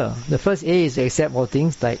anchor. The first A is to accept all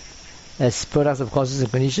things like as products of causes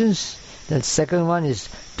and conditions. The second one is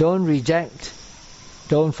don't reject,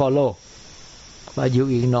 don't follow, but you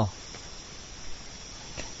ignore.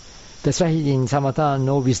 That's why in samatha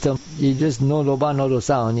no wisdom, you just no lobha, no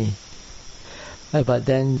dosa only. But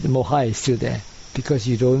then the moha is still there, because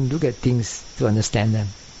you don't look at things to understand them.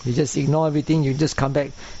 You just ignore everything, you just come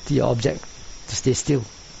back to your object, to stay still.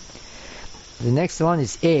 The next one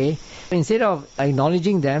is A. Instead of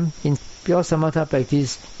acknowledging them, in pure samatha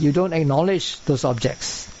practice, you don't acknowledge those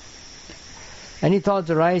objects. Any thoughts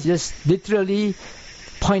arise, just literally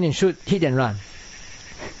point and shoot, hit and run.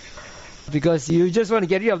 Because you just want to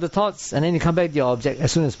get rid of the thoughts and then you come back to your object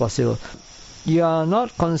as soon as possible. you are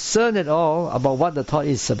not concerned at all about what the thought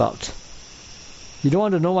is about. You don't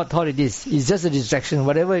want to know what thought it is. It's just a distraction.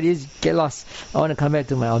 Whatever it is, get lost. I want to come back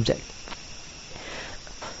to my object.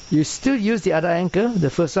 You still use the other anchor. The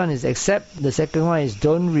first one is accept. The second one is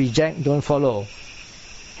don't reject, don't follow.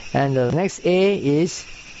 And the next A is,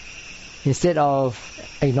 instead of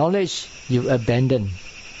acknowledge, you abandon.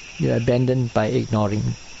 You abandon by ignoring.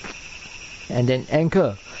 And then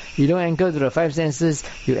anchor. You don't anchor to the five senses,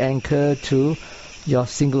 you anchor to your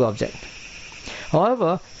single object.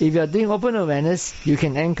 However, if you are doing open awareness, you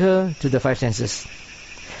can anchor to the five senses.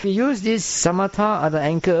 If you use this samatha, other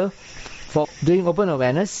anchor, for doing open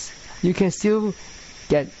awareness, you can still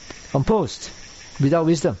get composed without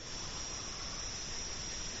wisdom.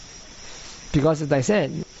 Because, as I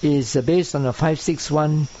said, it's based on a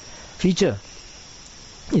 5-6-1 feature.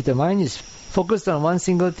 If the mind is focused on one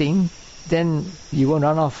single thing, then you won't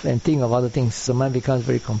run off and think of other things. So mind becomes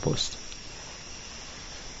very composed.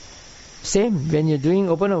 Same, when you're doing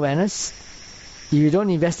open awareness, if you don't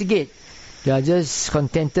investigate, you are just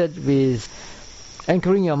contented with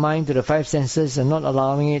anchoring your mind to the five senses and not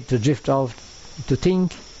allowing it to drift off to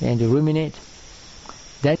think and to ruminate,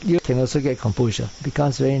 then you can also get composure. It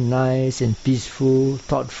becomes very nice and peaceful,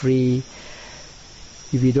 thought-free.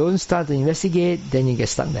 If you don't start to investigate, then you get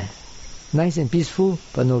stuck there. Nice and peaceful,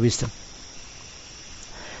 but no wisdom.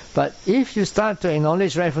 But if you start to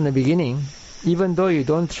acknowledge right from the beginning, even though you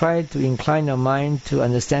don't try to incline your mind to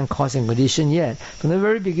understand cause and condition yet, from the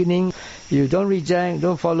very beginning, you don't reject,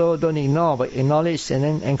 don't follow, don't ignore, but acknowledge and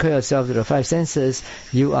then anchor yourself to the five senses,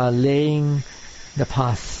 you are laying the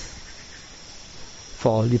path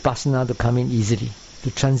for vipassana to come in easily,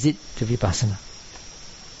 to transit to vipassana.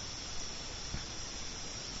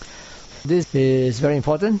 This is very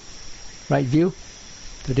important, right view.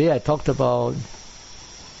 Today I talked about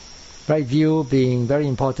right view being very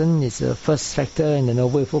important. It's the first factor in the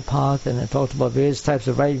Noble Eightfold Path, and I talked about various types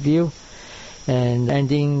of right view, and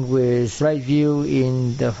ending with right view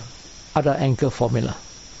in the other anchor formula.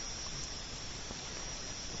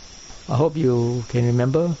 I hope you can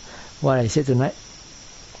remember what I said tonight.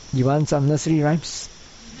 You want some nursery rhymes?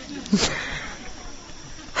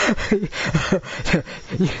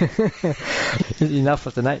 Enough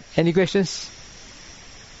for tonight. Any questions?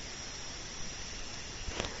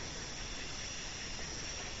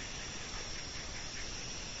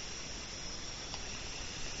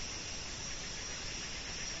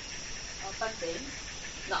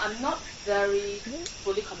 Now, I'm not very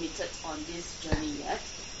fully committed on this journey yet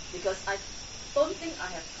because I don't think I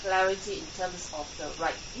have clarity in terms of the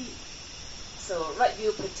right view. So, right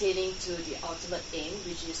view pertaining to the ultimate aim,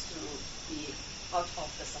 which is to be out of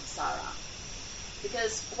the samsara.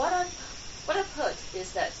 Because what I've heard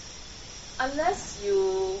is that unless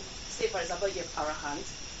you, say for example, you're Arahant,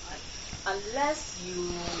 right? Unless you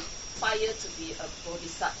aspire to be a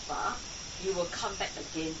bodhisattva, you will come back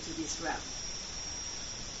again to this realm.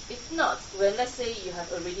 If not, when let's say you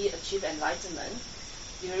have already achieved enlightenment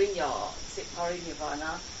during your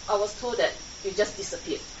parinirvana, I was told that you just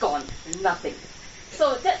disappeared, gone, nothing.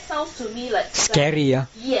 So that sounds to me like scary, yeah?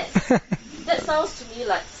 Yes. That sounds to me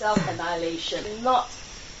like self-annihilation, not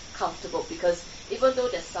comfortable, because even though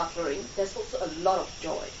there's suffering, there's also a lot of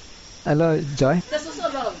joy. A lot of joy? There's also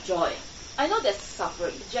a lot of joy. I know there's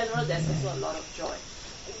suffering. In general, there's also a lot of joy.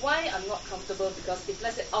 Why I'm not comfortable? Because if,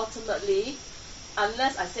 let's say, ultimately,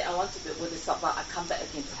 unless I say I want to be a bodhisattva, I come back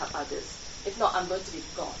again to help others. If not, I'm going to be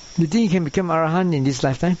gone. Do you think you can become Arahant in this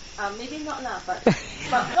lifetime? Maybe not lah, but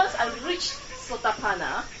once I reach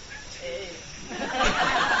Sotapanna,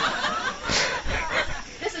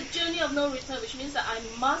 there's a journey of no return, which means that I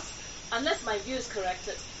must, unless my view is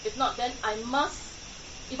corrected, if not, then I must,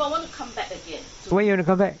 if I want to come back again. When you want to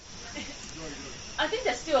come back? I think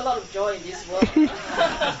there's still a lot of joy in this world.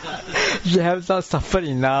 You have not suffered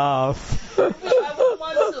enough. Which I would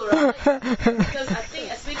want to, right? Because I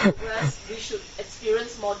think as we progress, we should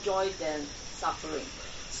experience more joy than suffering.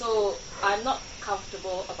 So I'm not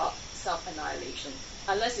comfortable about self-annihilation.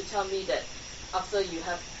 Unless you tell me that after you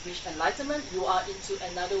have reached enlightenment, you are into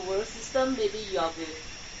another world system. Maybe you are with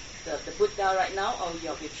the Buddha right now, or you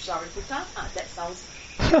are with Sariputta. That sounds...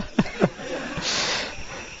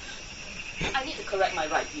 I need to correct my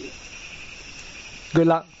right view. Good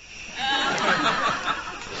luck.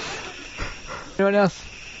 Anyone else?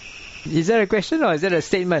 Is that a question or is that a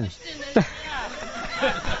statement? Yeah,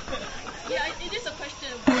 it is a question.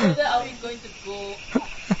 Whether are we going to go?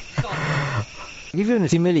 Give you a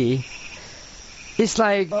simile. It's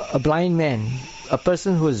like a blind man, a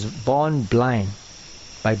person who is born blind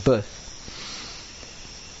by birth,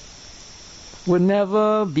 would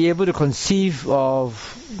never be able to conceive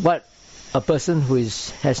of what a person who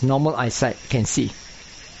has normal eyesight can see.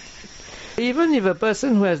 Even if a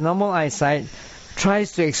person who has normal eyesight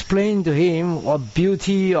tries to explain to him what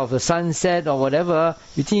beauty of the sunset or whatever,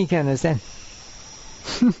 you think he can understand?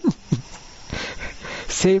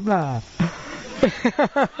 Same lah.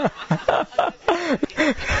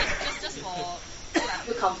 Just for I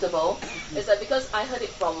feel comfortable, is that because I heard it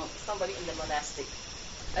from somebody in the monastic.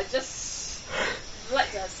 I just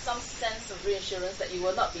like to have some sense of reassurance that you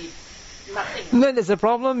will not be nothing. No, there's a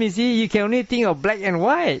problem, you see, you can only think of black and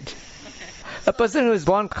white. A person who is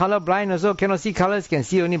born colorblind also cannot see colors, can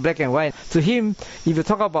see only black and white. To him, if you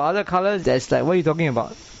talk about other colors, that's like, what are you talking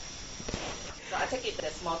about? So I take it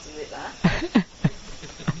there's more to it,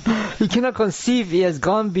 He cannot conceive, he has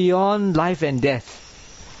gone beyond life and death.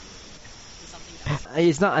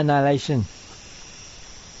 It's not annihilation.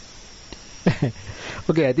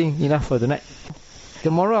 Okay, I think enough for tonight.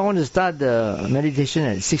 Tomorrow I want to start the meditation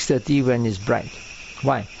at 6:30 when it's bright.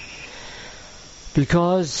 Why?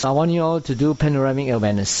 Because I want you all to do panoramic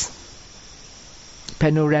awareness.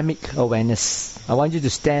 Panoramic awareness. I want you to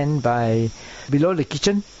stand below the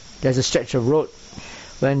kitchen. There's a stretch of road.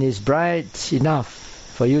 When it's bright enough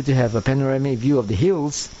for you to have a panoramic view of the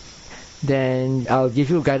hills, then I'll give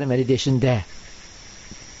you a guided meditation there.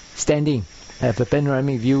 Standing, have a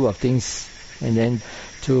panoramic view of things, and then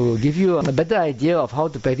to give you a better idea of how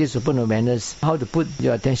to practice open awareness, how to put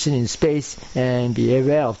your attention in space and be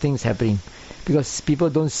aware of things happening. Because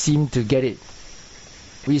people don't seem to get it.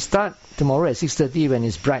 We start tomorrow at 6:30 when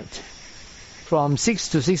it's bright. From 6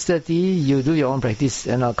 to 6:30 you do your own practice,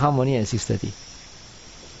 and I'll come only at 6:30.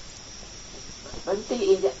 Bhante,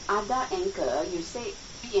 in the other anchor, you say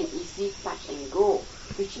free and easy touch and go,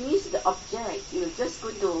 which means the object, you're just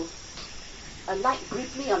going to alight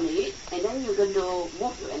briefly on it, and then you're going to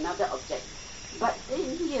move to another object. But then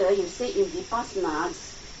here, you say in Vipassana,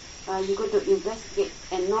 you're going to investigate,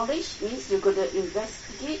 and knowledge means you're going to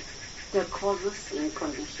investigate the causes and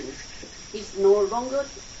conditions. It's no longer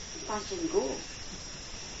touch and go.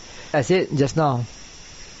 I said just now,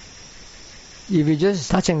 if you just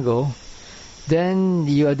touch and go, then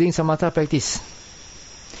you are doing samatha practice.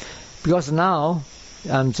 Because now,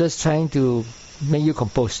 I'm just trying to make you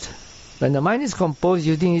composed. When the mind is composed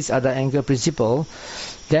using this other anchor principle,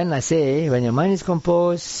 then I say, when your mind is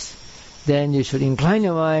composed, then you should incline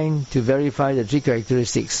your mind to verify the three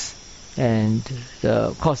characteristics and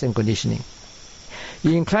the cause and conditioning.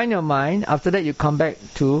 You incline your mind, after that you come back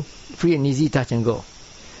to free and easy touch and go.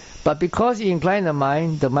 But because you incline the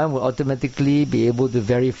mind will automatically be able to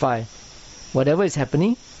verify whatever is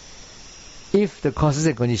happening if the causes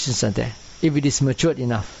and conditions are there, if it is matured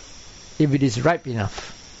enough, if it is ripe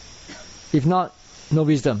enough. If not, no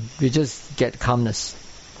wisdom, you just get calmness.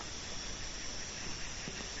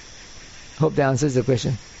 Hope that answers the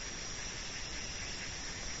question.